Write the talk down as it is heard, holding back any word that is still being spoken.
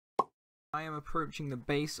I am approaching the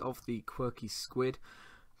base of the QuirkySquid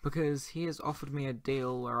because he has offered me a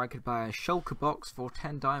deal where I could buy a shulker box for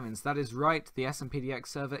 10 diamonds. That is right, the SMPDX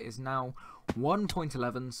server is now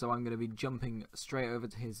 1.11, so I'm going to be jumping straight over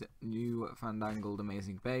to his new fandangled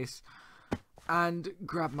amazing base and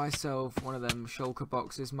grab myself one of them shulker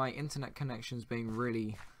boxes. My internet connection's being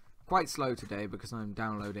really quite slow today because I'm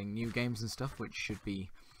downloading new games and stuff, which should be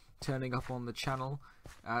turning up on the channel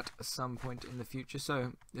at some point in the future.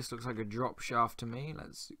 So this looks like a drop shaft to me.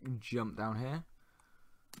 Let's jump down here.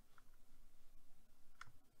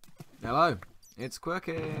 Hello, it's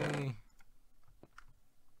Quirky.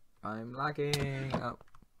 I'm lagging. Oh.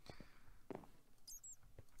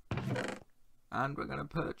 And we're gonna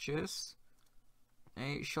purchase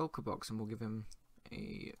a shulker box and we'll give him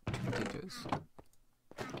a 2 potatoes.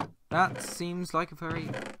 That seems like a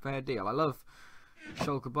very fair deal. I love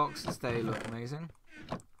shulker boxes, they look amazing.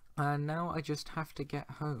 And now I just have to get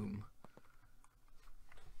home.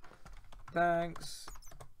 Thanks,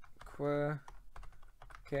 Quirky.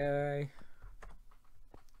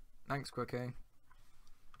 Thanks, Quirky.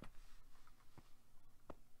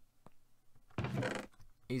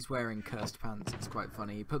 He's wearing cursed pants, it's quite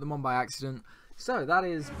funny. He put them on by accident. So that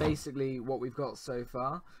is basically what we've got so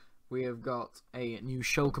far. We have got a new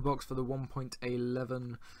shulker box for the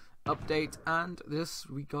 1.11 update, and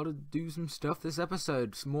we gotta do some stuff this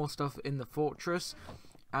episode, some more stuff in the fortress,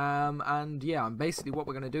 and yeah, basically what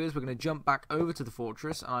we're gonna do is we're gonna jump back over to the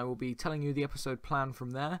fortress, and I will be telling you the episode plan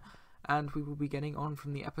from there, and we will be getting on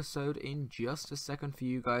from the episode in just a second for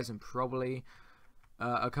you guys, and probably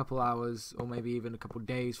a couple hours or maybe even a couple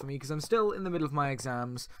days for me, because I'm still in the middle of my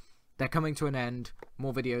exams. They're coming to an end.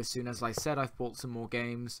 More videos soon. As I said, I've bought some more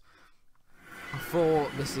games for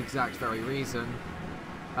this exact very reason,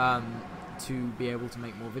 to be able to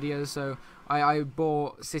make more videos. So I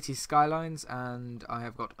bought City Skylines and I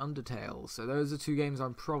have got Undertale. So those are 2 games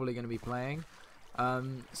I'm probably going to be playing.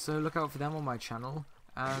 So look out for them on my channel.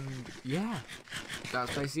 And yeah,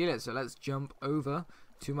 that's basically it. So let's jump over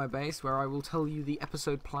to my base where I will tell you the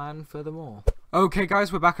episode plan furthermore. Okay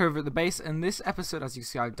guys, we're back over at the base, and this episode, as you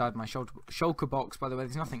see, I dyed my shulker box. By the way,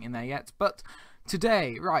 there's nothing in there yet, but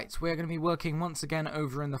today, right, we're going to be working once again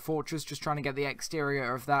over in the fortress, just trying to get the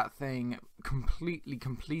exterior of that thing completely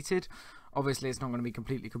completed. Obviously, it's not going to be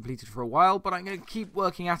completely completed for a while, but I'm going to keep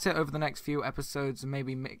working at it over the next few episodes and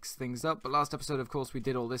maybe mix things up. But last episode, of course, we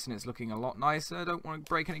did all this, and it's looking a lot nicer. I don't want to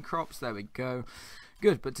break any crops. There we go.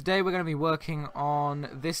 Good, but today we're going to be working on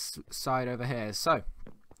this side over here. So,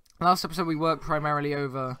 last episode we worked primarily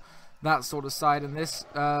over that sort of side, and this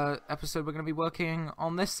episode we're going to be working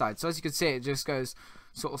on this side. So as you can see, it just goes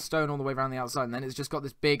sort of stone all the way around the outside, and then it's just got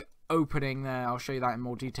this big opening there. I'll show you that in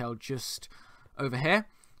more detail just over here.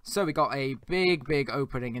 So we got a big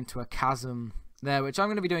opening into a chasm there, which I'm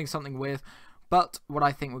going to be doing something with, but what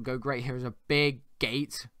I think would go great here is a big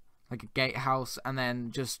gate, like a gatehouse, and then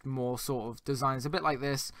just more sort of designs a bit like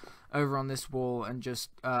this over on this wall, and just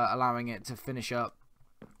allowing it to finish up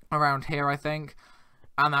around here, I think,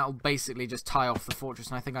 and that will basically just tie off the fortress.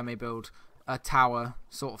 And I think I may build a tower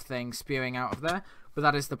sort of thing spewing out of there, but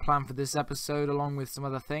that is the plan for this episode, along with some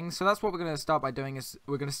other things. So that's what we're going to start by doing. Is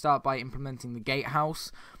we're going to start by implementing the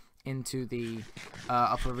gatehouse into the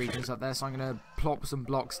upper regions up there. So I'm going to plop some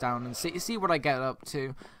blocks down and see what I get up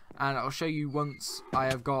to, and I'll show you once I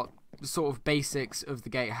have got the sort of basics of the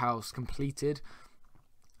gatehouse completed.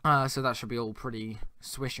 So that should be all pretty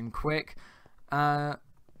swish and quick.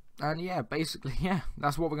 And yeah, basically, yeah,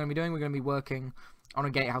 that's what we're going to be doing. We're going to be working on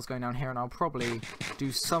a gatehouse going down here, and I'll probably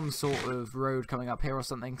do some sort of road coming up here or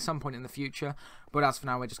something some point in the future. But as for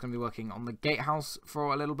now, we're just going to be working on the gatehouse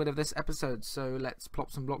for a little bit of this episode. So let's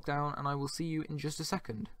plop some block down, and I will see you in just a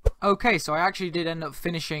second. Okay, so I actually did end up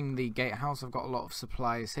finishing the gatehouse. I've got a lot of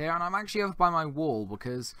supplies here, and I'm actually over by my wall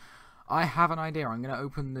because I have an idea. I'm going to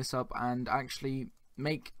open this up and actually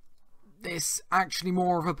make this actually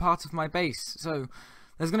more of a part of my base. So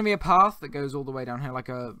there's going to be a path that goes all the way down here, like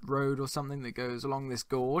a road or something that goes along this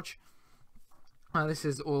gorge. This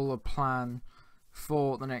is all a plan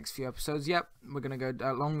for the next few episodes. Yep, we're going to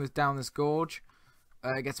go down this gorge.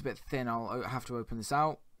 It gets a bit thin, I'll have to open this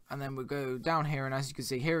out. And then we'll go down here, and as you can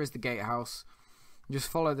see, here is the gatehouse.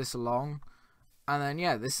 Just follow this along. And then,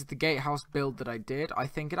 yeah, this is the gatehouse build that I did. I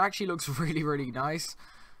think it actually looks really nice.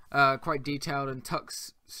 Quite detailed and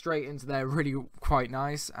tucks straight into there, really quite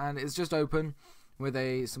nice. And it's just open with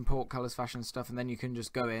some portcullis fashion stuff, and then you can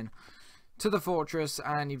just go in to the fortress,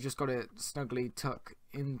 and you've just got it snugly tucked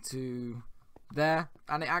into there,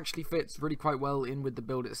 and it actually fits really quite well in with the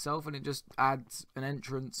build itself, and it just adds an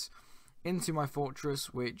entrance into my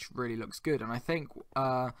fortress, which really looks good. And I think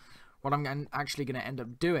what I'm actually going to end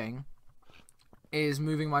up doing is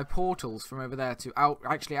moving my portals from over there to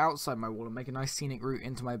actually outside my wall and make a nice scenic route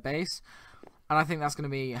into my base. And I think that's going to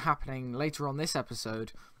be happening later on this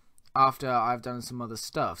episode after I've done some other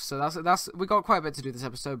stuff. So that's we got quite a bit to do this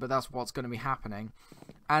episode, but that's what's going to be happening.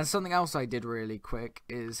 And something else I did really quick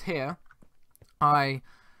is here I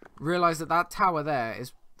realized that that tower there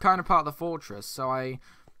is kind of part of the fortress, so I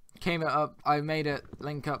made it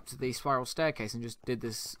link up to the spiral staircase and just did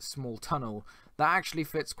this small tunnel that actually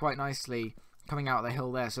fits quite nicely coming out of the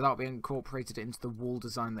hill there, so that'll be incorporated into the wall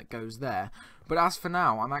design that goes there. But as for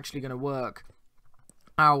now, I'm actually going to work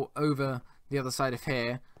out over the other side of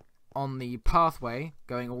here on the pathway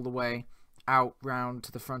going all the way out round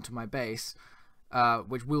to the front of my base,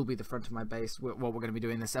 which will be the front of my base, what we're going to be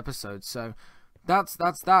doing this episode. So that's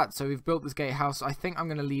that. So we've built this gatehouse. I think I'm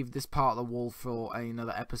going to leave this part of the wall for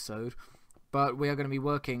another episode, but we are going to be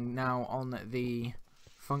working now on the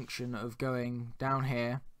function of going down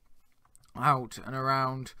here, out and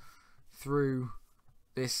around through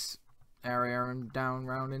this area and down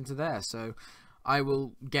round into there. So I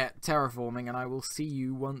will get terraforming and I will see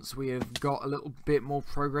you once we have got a little bit more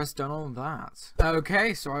progress done on that.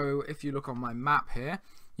 Okay, so if you look on my map here,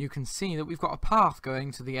 you can see that we've got a path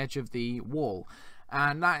going to the edge of the wall,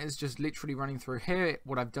 and that is just literally running through here.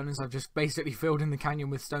 What I've done is I've just basically filled in the canyon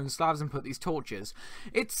with stone slabs and put these torches.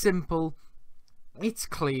 It's simple, it's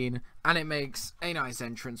clean, and it makes a nice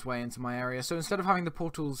entrance way into my area. So instead of having the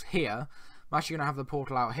portals here, I'm actually going to have the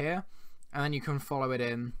portal out here, and then you can follow it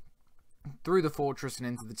in through the fortress and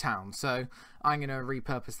into the town. So I'm going to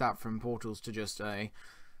repurpose that from portals to just a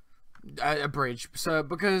bridge. So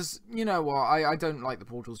because, you know what, I don't like the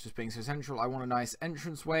portals just being so central. I want a nice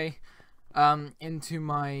entrance way into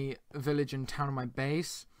my village and town and my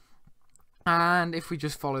base. And if we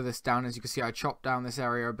just follow this down, as you can see, I chopped down this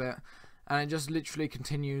area a bit, and it just literally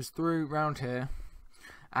continues through round here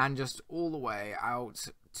and just all the way out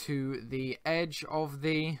to the edge of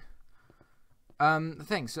the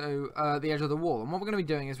thing, so the edge of the wall. And what we're going to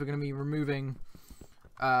be doing is we're going to be removing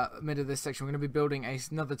mid of this section. We're going to be building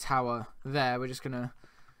another tower there. We're just going to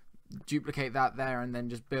duplicate that there and then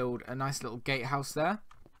just build a nice little gatehouse there.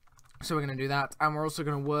 So we're going to do that, and we're also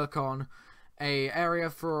going to work on a area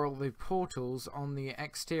for all the portals on the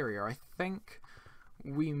exterior. I think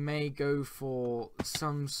we may go for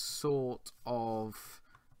some sort of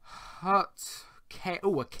hut.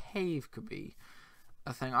 A cave could be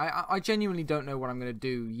a thing. I genuinely don't know what I'm going to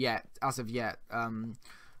do yet, as of yet,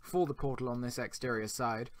 for the portal on this exterior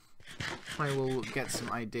side. I will get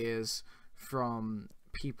some ideas from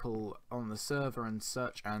people on the server and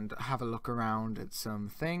such and have a look around at some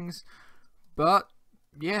things. But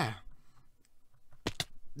yeah,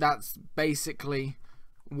 that's basically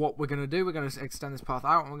what we're going to do. We're going to extend this path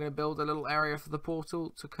out and we're going to build a little area for the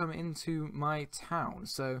portal to come into my town.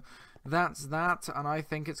 So that's that, and I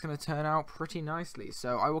think it's going to turn out pretty nicely.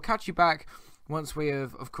 So I will catch you back once we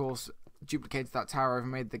have, of course, duplicated that tower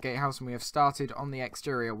and made the gatehouse, and we have started on the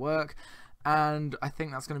exterior work. And I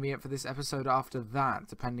think that's going to be it for this episode after that,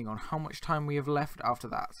 depending on how much time we have left after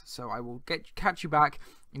that. So I will catch you back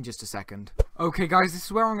in just a second. Okay guys, this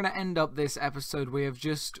is where I'm going to end up this episode. We have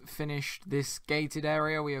just finished this gated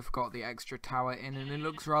area. We have got the extra tower in, and it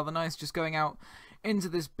looks rather nice just going out into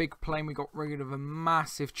this big plain. We got rid of a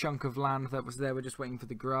massive chunk of land that was there. We're just waiting for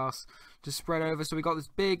the grass to spread over. So we got this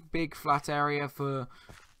big flat area for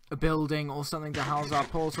a building or something to house our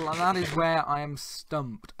portal, and that is where I am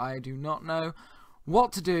stumped. I do not know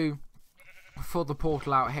what to do for the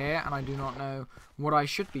portal out here, and I do not know what I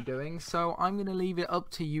should be doing, so I'm going to leave it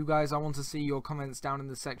up to you guys. I want to see your comments down in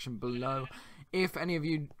the section below. If any of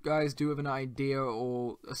you guys do have an idea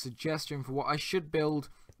or a suggestion for what I should build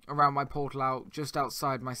around my portal out just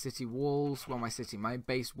outside my city walls, well, my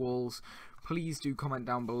base walls, please do comment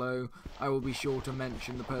down below. I will be sure to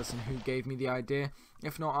mention the person who gave me the idea.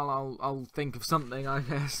 If not, I'll think of something, I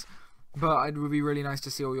guess. But it would be really nice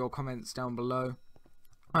to see all your comments down below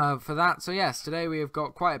for that. So yes, today we have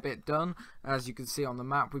got quite a bit done. As you can see on the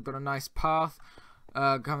map, we've got a nice path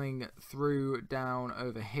coming through down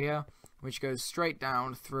over here, which goes straight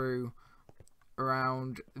down through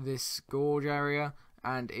around this gorge area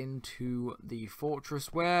and into the fortress,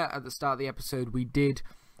 where at the start of the episode we did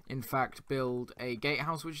in fact build a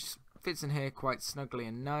gatehouse which fits in here quite snugly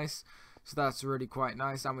and nice. So that's really quite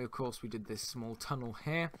nice. And of course we did this small tunnel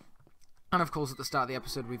here, and of course at the start of the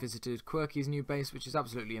episode we visited Quirky's new base, which is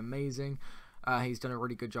absolutely amazing. He's done a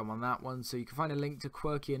really good job on that one. So you can find a link to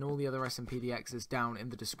Quirky and all the other SMPDXs down in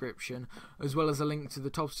the description, as well as a link to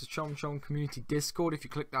the tobsterschomchom community Discord. If you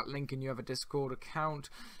click that link and you have a Discord account,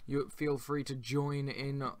 you feel free to join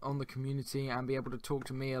in on the community and be able to talk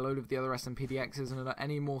to me, a load of the other SMPDXs, and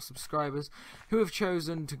any more subscribers who have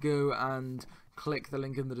chosen to go and click the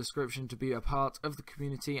link in the description to be a part of the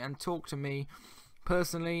community and talk to me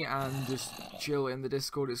personally and just chill in the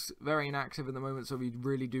Discord. It's very inactive at the moment, so we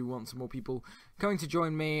really do want some more people going to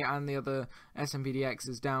join me and the other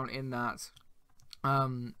SMPDXs down in that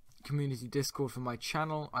community Discord for my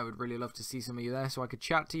channel. I would really love to see some of you there so I could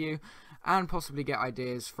chat to you and possibly get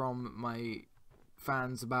ideas from my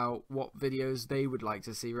fans about what videos they would like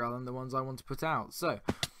to see rather than the ones I want to put out. So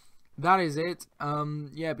that is it.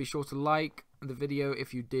 Yeah, be sure to like the video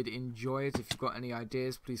if you did enjoy it. If you've got any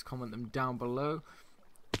ideas, please comment them down below.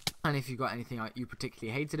 And if you've got anything you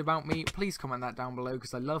particularly hated about me, please comment that down below,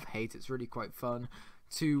 because I love hate. It's really quite fun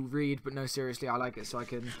to read, but no, seriously, I like it so I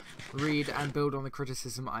can read and build on the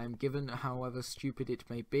criticism I am given, however stupid it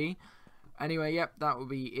may be. Anyway, yep, that will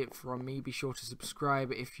be it from me. Be sure to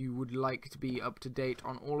subscribe if you would like to be up to date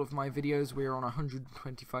on all of my videos. We're on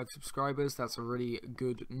 125 subscribers. That's a really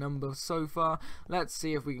good number so far. Let's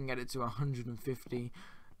see if we can get it to 150.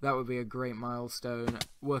 That would be a great milestone,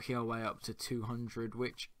 working our way up to 200,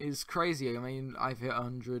 which is crazy. I mean, I've hit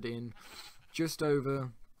 100 in just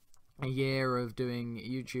over a year of doing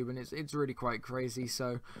YouTube, and it's really quite crazy.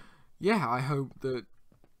 So yeah, I hope that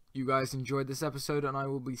you guys enjoyed this episode, and I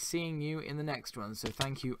will be seeing you in the next one. So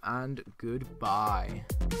thank you and goodbye.